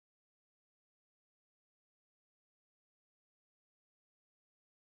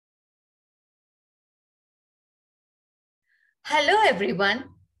Hello everyone.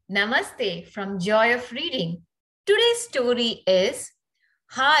 Namaste from Joy of Reading. Today's story is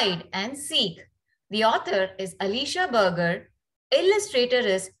Hide and Seek. The author is Alisha Berger, illustrator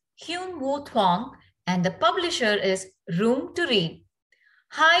is Tuong, and the publisher is Room to Read.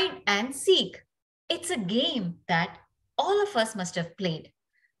 Hide and Seek. It's a game that all of us must have played.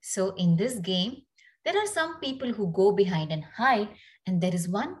 So in this game, there are some people who go behind and hide, and there is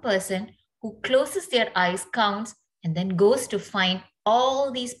one person who closes their eyes, counts, and then goes to find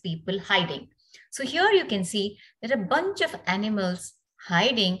all these people hiding. So here you can see there are a bunch of animals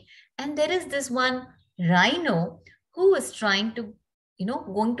hiding, and there is this one rhino who is trying to,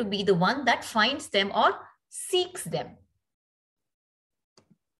 going to be the one that finds them or seeks them.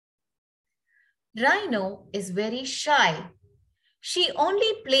 Rhino is very shy. She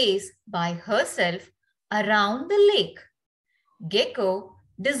only plays by herself around the lake. Gecko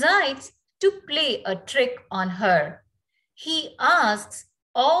decides to play a trick on her. He asks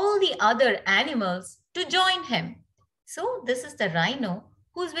all the other animals to join him. So this is the rhino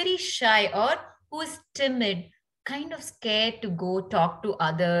who is very shy or who is timid, kind of scared to go talk to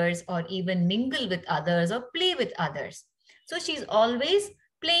others or even mingle with others or play with others. So she's always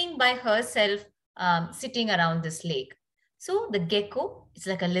playing by herself, sitting around this lake. So the gecko, it's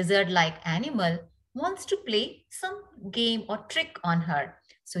like a lizard-like animal, wants to play some game or trick on her.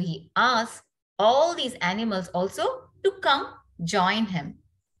 So he asks all these animals also to come join him.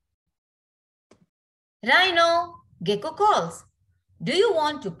 Rhino, Gecko calls, "Do you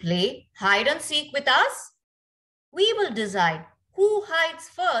want to play hide and seek with us? We will decide who hides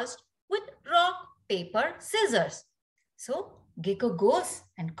first with rock, paper, scissors." So Gecko goes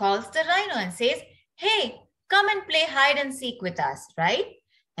and calls the rhino and says, "Hey, come and play hide and seek with us," right?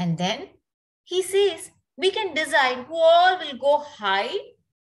 And then he says, "We can decide who all will go hide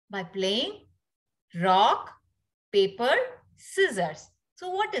by playing rock, paper, scissors." So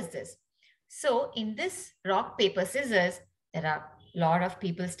what is this? So in this rock, paper, scissors, there are a lot of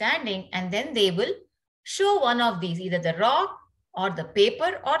people standing, and then they will show one of these, either the rock or the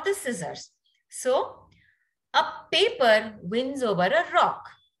paper or the scissors. So a paper wins over a rock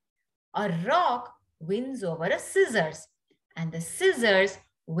wins over a scissors, and the scissors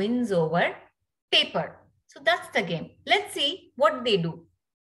wins over paper. So that's the game. Let's see what they do.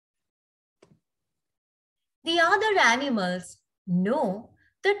 The other animals know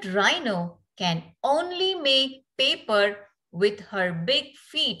that rhino can only make paper with her big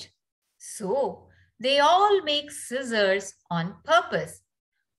feet. So they all make scissors on purpose.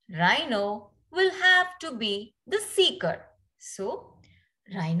 Rhino will have to be the seeker. So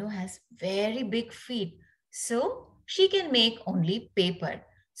rhino has very big feet. So she can make only paper.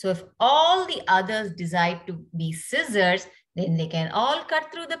 So if all the others decide to be scissors, then they can all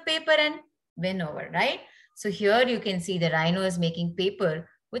cut through the paper and win over, right? So here you can see the rhino is making paper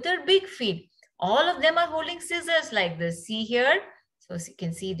with her big feet. All of them are holding scissors like this. See here? So you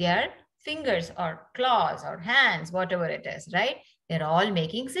can see their fingers or claws or hands, whatever it is, right? They're all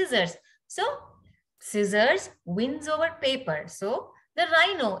making scissors. So scissors wins over paper. So the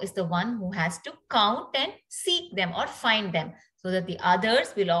rhino is the one who has to count and seek them or find them so that the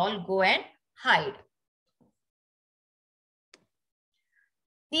others will all go and hide.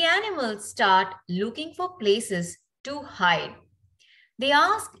 The animals start looking for places to hide. They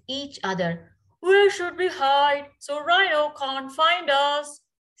ask each other, "Where should we hide so rhino can't find us?"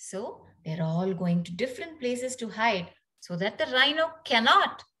 So they're all going to different places to hide so that the rhino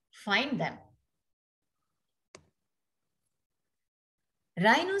cannot find them.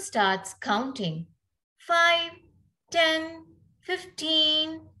 Rhino starts counting 5, 10,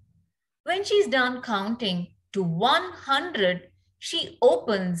 15. When she's done counting to 100, she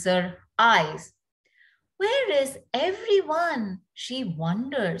opens her eyes. Where is everyone? She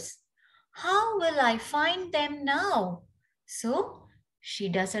wonders. How will I find them now? So she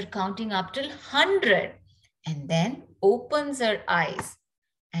does her counting up till 100 and then opens her eyes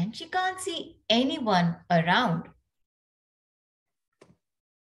and she can't see anyone around.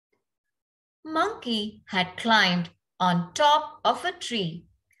 Monkey had climbed on top of a tree.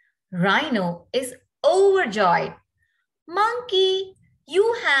 Rhino is overjoyed. "Monkey,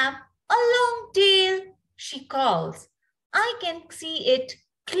 you have a long tail," she calls. "I can see it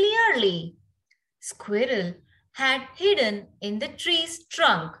clearly." Squirrel had hidden in the tree's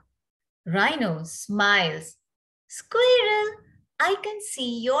trunk. Rhino smiles. "Squirrel, I can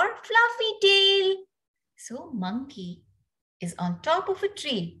see your fluffy tail." So monkey is on top of a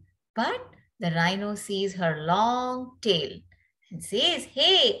tree, but the rhino sees her long tail and says,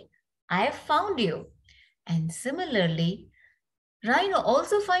 "Hey, I have found you." And similarly, rhino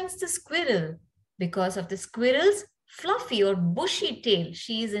also finds the squirrel because of the squirrel's fluffy or bushy tail.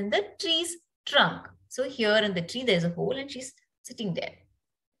 She is in the tree's trunk. So here in the tree, there's a hole and she's sitting there.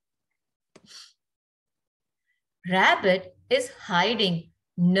 Rabbit is hiding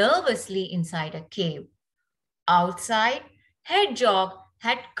nervously inside a cave. Outside, Hedgehog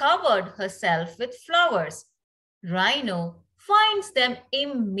had covered herself with flowers. Rhino finds them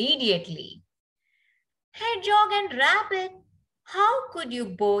immediately. Hedgehog and Rabbit, how could you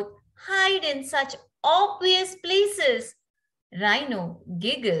both hide in such obvious places? Rhino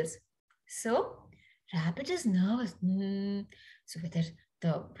giggles. So, Rabbit is nervous. So, whether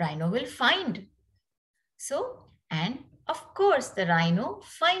the Rhino will find. So, and of course, the Rhino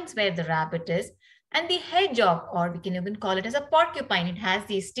finds where the rabbit is, and the hedgehog, or we can even call it as a porcupine, it has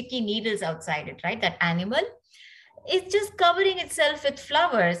these sticky needles outside it, right? That animal is just covering itself with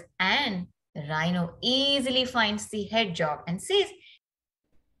flowers, and the Rhino easily finds the hedgehog and says,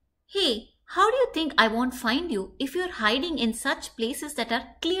 "Hey, how do you think I won't find you if you're hiding in such places that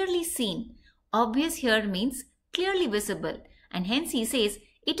are clearly seen?" Obvious here means clearly visible, and hence he says,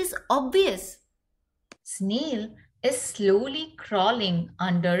 "It is obvious." Snail is slowly crawling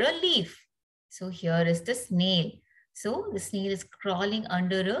under a leaf. So here is the snail. So the snail is crawling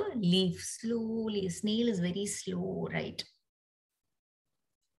under a leaf slowly. Snail is very slow, right?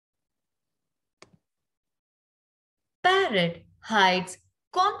 Parrot hides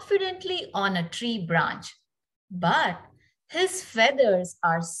confidently on a tree branch, but his feathers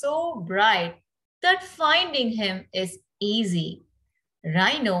are so bright that finding him is easy.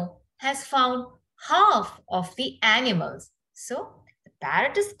 Rhino has found half of the animals. So the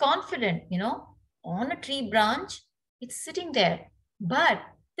parrot is confident, on a tree branch, it's sitting there. But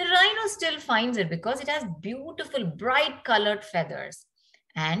the rhino still finds it because it has beautiful, bright colored feathers.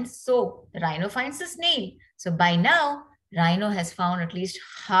 And so the rhino finds the snail. So by now, rhino has found at least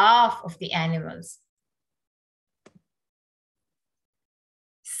half of the animals.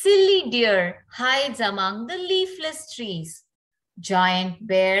 Silly deer hides among the leafless trees. Giant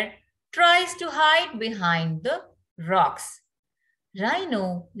bear tries to hide behind the rocks.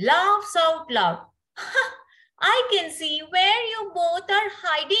 Rhino laughs out loud. "I can see where you both are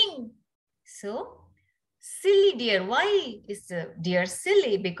hiding." So, silly deer. Why is the deer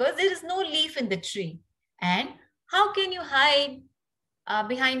silly? Because there is no leaf in the tree. And how can you hide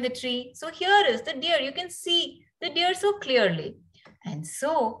behind the tree? So here is the deer. You can see the deer so clearly. And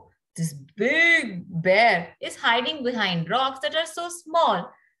so this big bear is hiding behind rocks that are so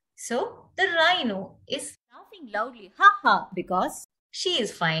small. So the rhino is laughing loudly, ha ha, because she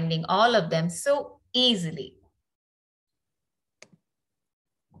is finding all of them so easily.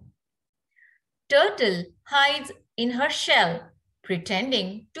 Turtle hides in her shell,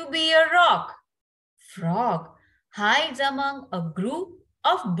 pretending to be a rock. Frog hides among a group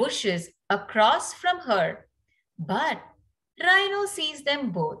of bushes across from her, but rhino sees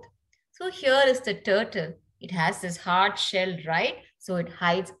them both. So here is the turtle. It has this hard shell, right? So it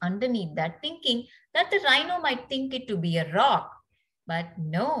hides underneath that, thinking that the rhino might think it to be a rock. But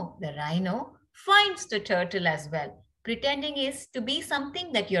no, the rhino finds the turtle as well, pretending is to be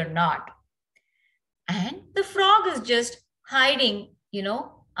something that you're not. And the frog is just hiding,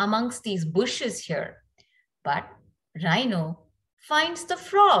 amongst these bushes here. But rhino finds the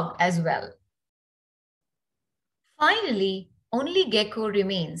frog as well. Finally, only gecko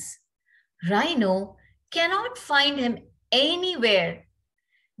remains. Rhino cannot find him anywhere.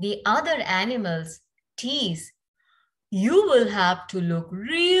 The other animals tease, "You will have to look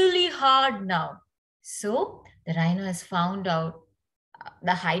really hard now." So the rhino has found out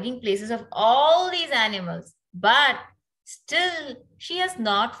the hiding places of all these animals, but still she has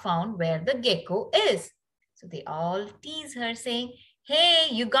not found where the gecko is. So they all tease her, saying, "Hey,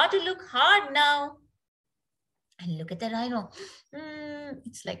 you got to look hard now." And look at the rhino.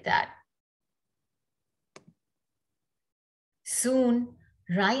 It's like that. Soon,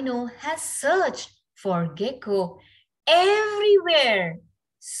 rhino has searched for gecko everywhere.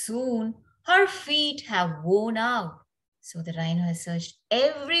 Soon, her feet have worn out. So the rhino has searched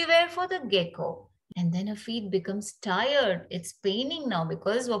everywhere for the gecko. And then her feet becomes tired. It's paining now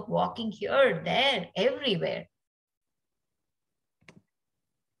because of walking here, there, everywhere.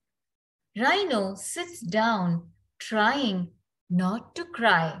 Rhino sits down, trying not to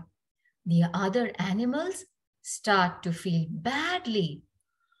cry. The other animals start to feel badly.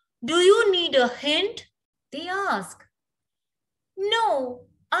 "Do you need a hint?" they ask. "No,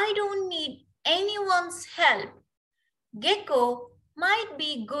 I don't need anyone's help. Gecko might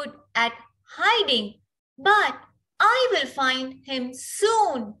be good at hiding, but I will find him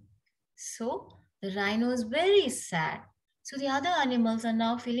soon." So the rhino is very sad. So the other animals are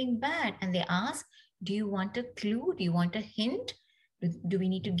now feeling bad and they ask, Do you want a clue? Do you want a hint? Do we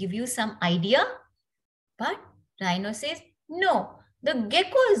need to give you some idea? But Rhino says, no, the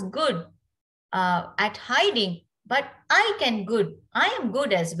gecko is good at hiding, but I am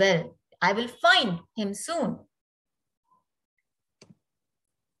good as well. I will find him soon.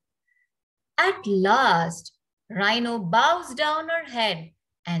 At last, Rhino bows down her head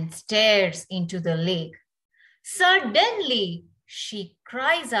and stares into the lake. Suddenly, she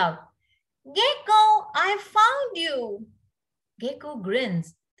cries out, Gecko, I found you. Gecko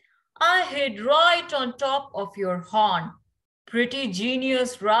grins. I hid right on top of your horn. Pretty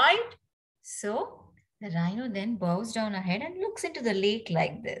genius, right? So the rhino then bows down her head and looks into the lake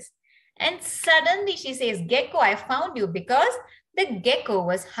like this. And suddenly she says, Gecko, I found you, because the gecko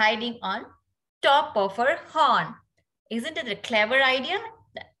was hiding on top of her horn. Isn't it a clever idea?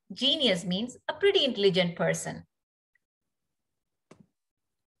 Genius means a pretty intelligent person.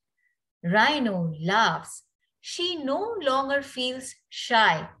 Rhino laughs. She no longer feels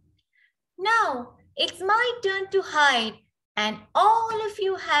shy. Now it's my turn to hide, and all of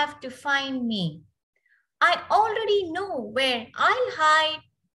you have to find me. I already know where I'll hide.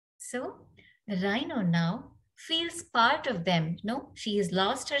 So the rhino now feels part of them. No, she has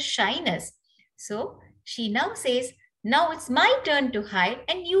lost her shyness. So she now says, now it's my turn to hide,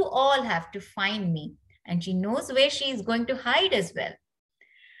 and you all have to find me. And she knows where she is going to hide as well.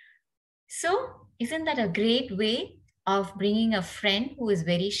 So isn't that a great way of bringing a friend who is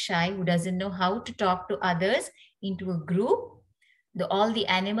very shy, who doesn't know how to talk to others, into a group? All the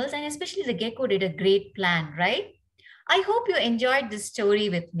animals, and especially the gecko, did a great plan, right? I hope you enjoyed this story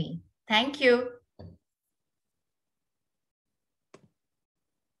with me. Thank you.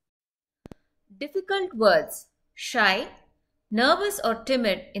 Difficult words: shy, nervous or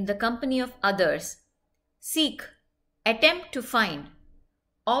timid in the company of others. Seek, attempt to find.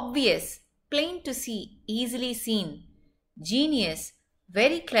 Obvious, plain to see, easily seen. Genius,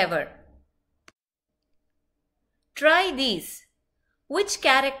 very clever. Try these. Which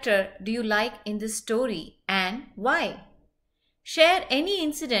character do you like in this story and why? Share any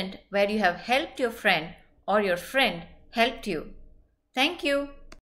incident where you have helped your friend or your friend helped you. Thank you.